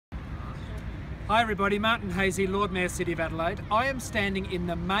Hi everybody, Martin Haese, Lord Mayor, City of Adelaide. I am standing in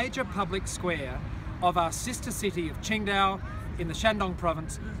the major public square of our sister city of Qingdao in the Shandong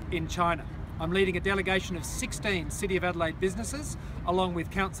province in China. I'm leading a delegation of 16 City of Adelaide businesses along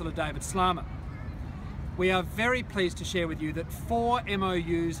with Councillor David Slammer. We are very pleased to share with you that 4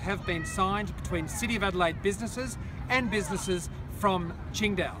 MOUs have been signed between City of Adelaide businesses and businesses from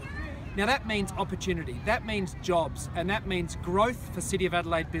Qingdao. Now that means opportunity, that means jobs, and that means growth for City of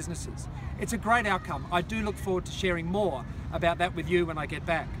Adelaide businesses. It's a great outcome. I do look forward to sharing more about that with you when I get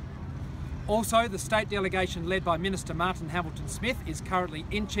back. Also, the state delegation led by Minister Martin Hamilton-Smith is currently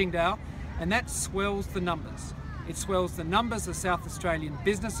in Qingdao, and that swells the numbers. It swells the numbers of South Australian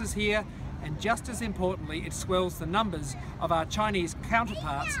businesses here, and just as importantly, it swells the numbers of our Chinese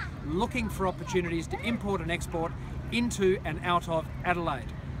counterparts looking for opportunities to import and export into and out of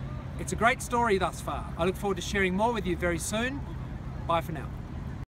Adelaide. It's a great story thus far. I look forward to sharing more with you very soon. Bye for now.